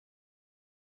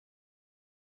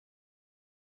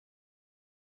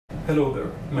Hello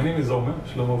there, my name is Omer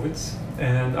Shlomovits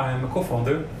and I am a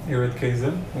co-founder here at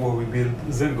KZen where we build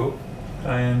ZenGo.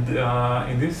 And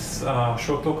in this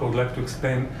short talk I would like to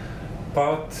explain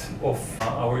part of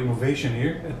our innovation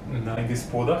here in this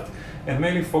product and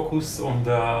mainly focus on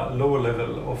the lower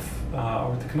level of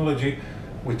our technology,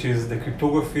 which is the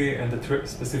cryptography and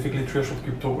specifically threshold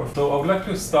cryptography. So I would like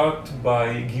to start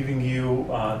by giving you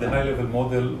the high-level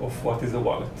model of what is a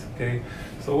wallet. Okay,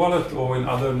 so wallet, or in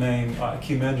other name,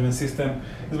 key management system,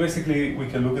 is basically, we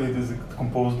can look at it as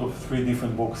composed of three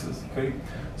different boxes. Okay,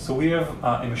 so we have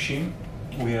a machine,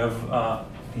 we have a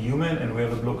human, and we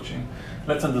have a blockchain.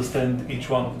 Let's understand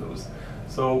each one of those.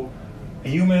 So a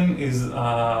human is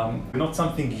not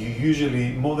something you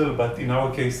usually model, but in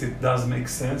our case it does make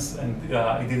sense, and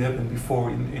it did happen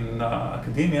before in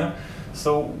academia.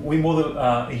 So we model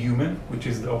a human, which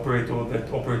is the operator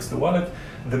that operates the wallet.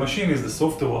 The machine is the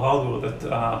software or hardware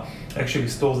that actually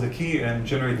stores the key and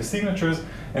generates the signatures,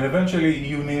 and eventually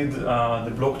you need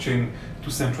the blockchain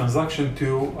to send transaction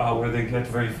to where they get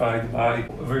verified by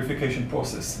a verification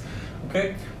process.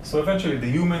 Okay, so eventually the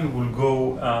human will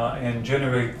go and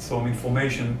generate some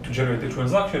information to generate the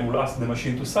transaction. We'll ask the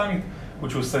machine to sign it,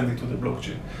 which will send it to the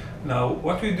blockchain. Now,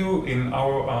 what we do in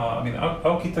our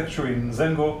architecture in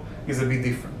ZenGo is a bit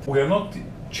different. We are not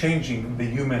changing the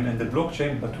human and the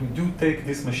blockchain, but we do take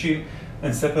this machine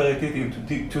and separate it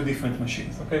into two different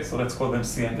machines. Okay, so let's call them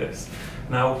C and S.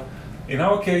 Now, in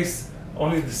our case,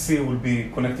 only the C will be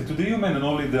connected to the human, and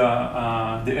only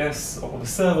the S or the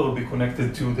server will be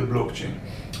connected to the blockchain,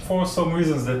 for some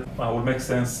reasons that will make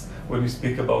sense when we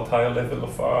speak about higher level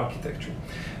of our architecture.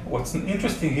 What's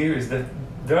interesting here is that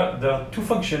there are two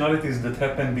functionalities that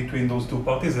happen between those two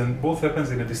parties, and both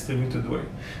happens in a distributed way.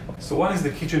 So one is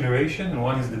the key generation, and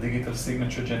one is the digital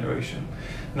signature generation.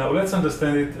 Now let's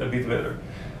understand it a bit better.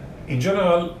 In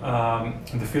general,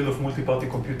 in the field of multi-party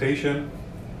computation,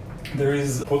 there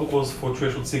is protocols for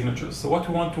threshold signatures. So what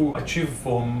we want to achieve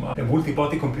from a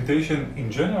multi-party computation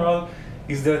in general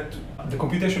is that the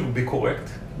computation will be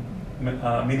correct,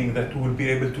 meaning that we will be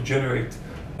able to generate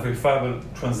a verifiable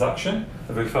transaction,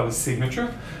 a verifiable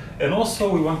signature, and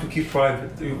also we want to keep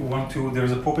private. There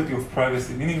is a property of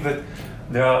privacy, meaning that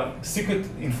there are secret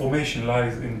information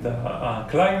lies in the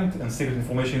client and secret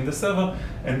information in the server,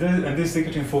 and this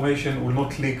secret information will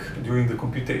not leak during the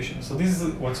computation. So this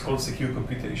is what's called secure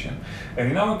computation.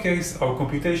 And in our case, our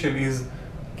computation is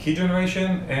key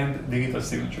generation and digital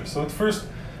signature. So at first,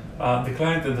 the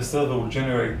client and the server will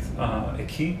generate a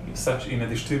key in a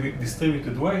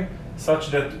distributed way,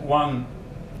 such that one,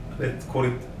 let's call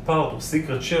it part or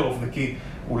secret share of the key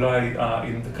will lie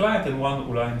in the client and one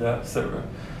will lie in the server.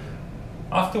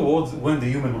 Afterwards, when the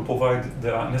human will provide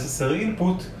the necessary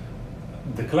input,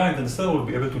 the client and the server will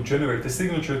be able to generate a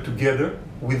signature together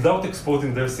without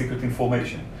exposing their secret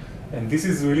information. And this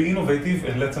is really innovative,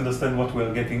 and let's understand what we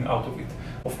are getting out of it.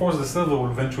 Of course, the server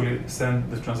will eventually send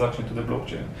the transaction to the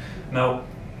blockchain. Now,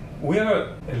 we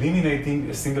are eliminating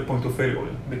a single point of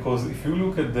failure, because if you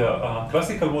look at the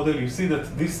classical model, you see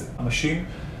that this machine,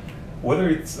 whether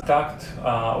it's attacked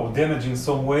or damaged in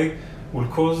some way, will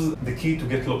cause the key to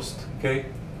get lost, okay,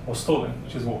 or stolen,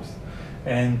 which is worse.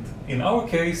 And in our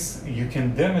case, you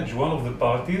can damage one of the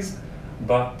parties,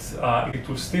 but it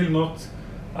will still not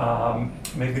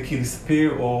make the key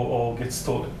disappear or get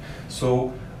stolen.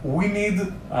 So we need,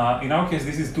 in our case,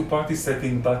 this is two-party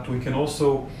setting, but we can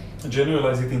also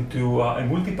generalize it into a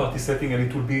multi-party setting, and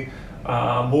it will be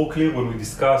more clear when we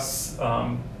discuss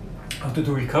how to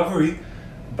do recovery.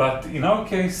 But in our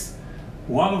case,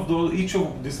 each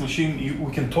of this machine,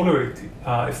 we can tolerate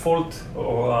a fault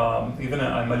or even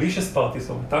a malicious party,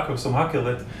 some attacker, some hacker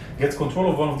that gets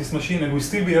control of one of this machine, and we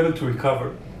still be able to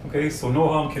recover. Okay, so no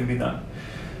harm can be done.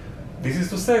 This is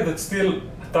to say that still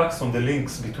attacks on the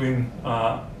links between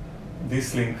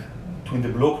this link between the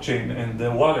blockchain and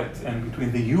the wallet, and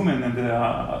between the human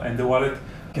and the wallet,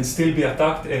 can still be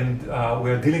attacked, and we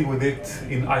are dealing with it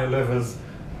in higher levels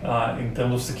in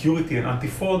terms of security and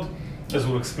anti-fraud, as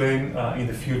we'll explain in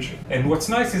the future. And what's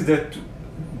nice is that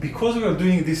because we are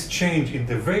doing this change in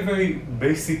the very, very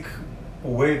basic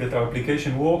way that our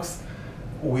application works,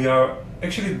 we are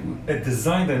actually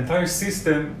designed the entire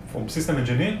system from system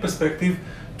engineering perspective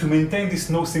to maintain this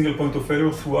no single point of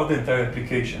failure throughout the entire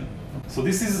application. So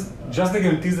this is just the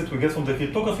guarantees that we get from the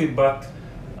cryptography, but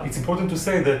it's important to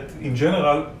say that in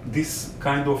general, this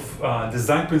kind of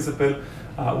design principle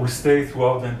will stay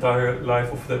throughout the entire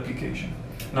life of the application.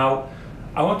 Now,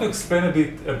 I want to explain a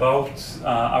bit about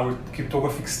our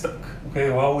cryptographic stack, okay,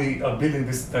 how we are building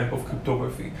this type of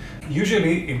cryptography.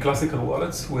 Usually in classical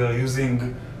wallets, we are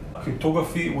using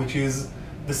cryptography, which is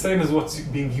the same as what's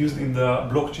being used in the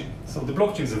blockchain. So the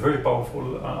blockchain is a very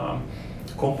powerful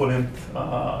component,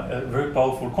 a very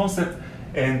powerful concept,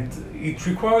 and it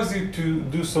requires you to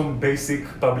do some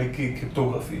basic public key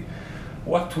cryptography.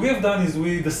 What we have done is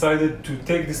we decided to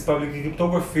take this public key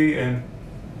cryptography and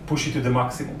push it to the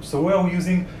maximum. So we are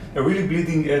using a really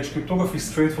bleeding edge cryptography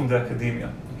straight from the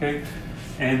academia, okay?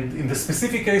 And in the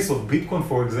specific case of Bitcoin,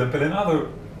 for example, and other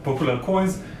popular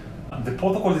coins, the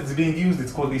protocol that's being used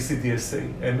is called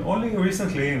ECDSA. And only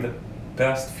recently, in the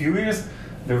past few years,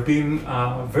 there have been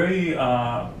very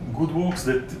good works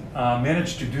that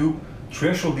managed to do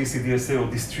threshold ECDSA,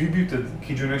 or distributed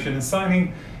key generation and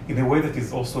signing, in a way that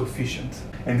is also efficient.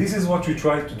 And this is what we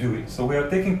try to do. So we are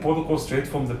taking protocols straight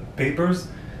from the papers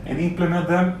and implement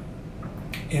them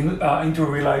into a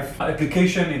real-life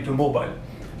application, into mobile.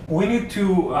 We need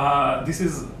to, this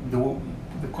is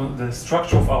the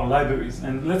structure of our libraries.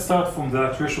 And let's start from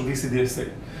the threshold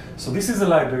ECDSA. So this is a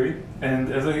library,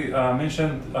 and as I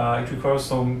mentioned, it requires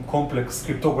some complex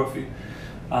cryptography.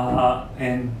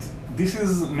 And this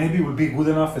is maybe will be good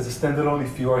enough as a standalone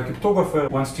if you are a cryptographer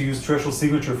who wants to use threshold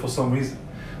signature for some reason.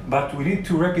 But we need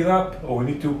to wrap it up, or we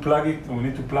need to plug it, or we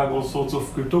need to plug all sorts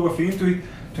of cryptography into it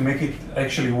to make it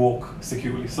actually work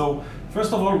securely. So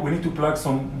first of all, we need to plug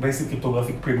some basic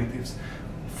cryptographic primitives.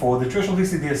 For the threshold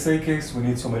ECDSA case, we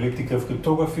need some elliptic curve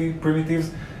cryptography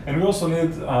primitives, and we also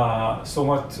need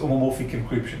somewhat homomorphic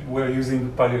encryption. We are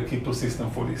using Paleo crypto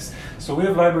system for this. So we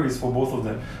have libraries for both of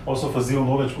them, also for zero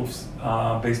knowledge proofs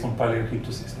based on Paleo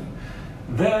crypto system.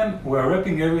 Then we are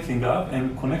wrapping everything up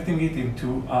and connecting it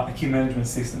into a key management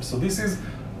system. So this is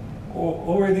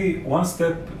already one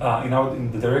step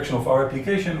in the direction of our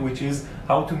application, which is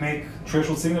how to make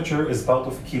threshold signature as part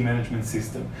of a key management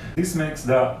system. This makes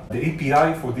the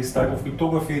API for this type of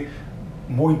cryptography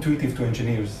more intuitive to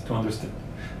engineers to understand.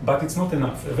 But it's not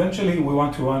enough. Eventually, we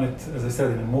want to run it, as I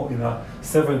said, in a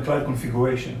several client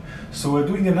configuration. So we're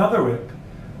doing another wrap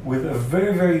with a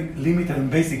very, very limited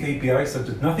and basic API, such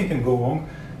that nothing can go wrong.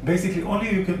 Basically,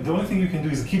 the only thing you can do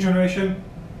is key generation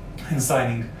and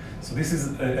signing. So this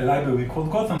is a library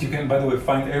called Gotham. You can, by the way,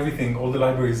 find everything, all the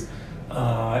libraries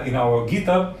in our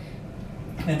GitHub.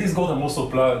 And this Gotham also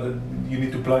you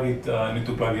need to plug it, you need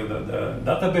to plug the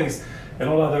database and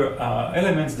all other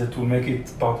elements that will make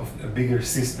it part of a bigger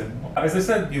system. As I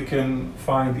said, you can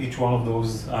find each one of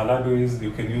those libraries.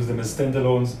 You can use them as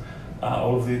standalones.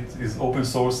 All of it is open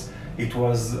source. It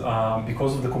was,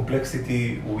 because of the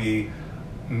complexity, we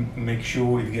make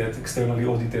sure it gets externally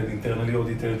audited, internally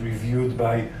audited, reviewed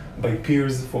by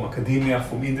peers from academia,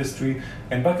 from industry,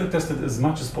 and battle tested as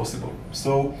much as possible.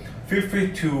 So feel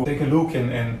free to take a look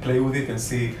and play with it and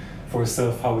see for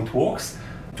yourself how it works.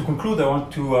 To conclude, I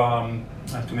want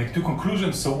to make two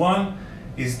conclusions. So one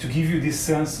is to give you this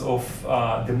sense of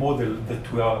the model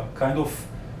that we are kind of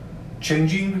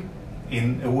changing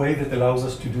in a way that allows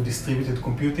us to do distributed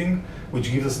computing,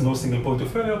 which gives us no single point of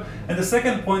failure. And the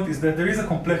second point is that there is a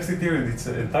complexity here, and it's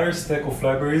an entire stack of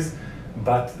libraries,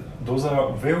 but those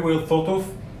are very well thought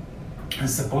of and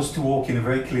supposed to work in a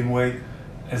very clean way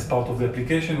as part of the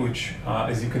application, which,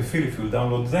 as you can feel, if you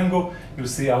download ZenGo, you'll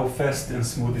see how fast and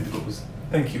smooth it goes.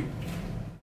 Thank you.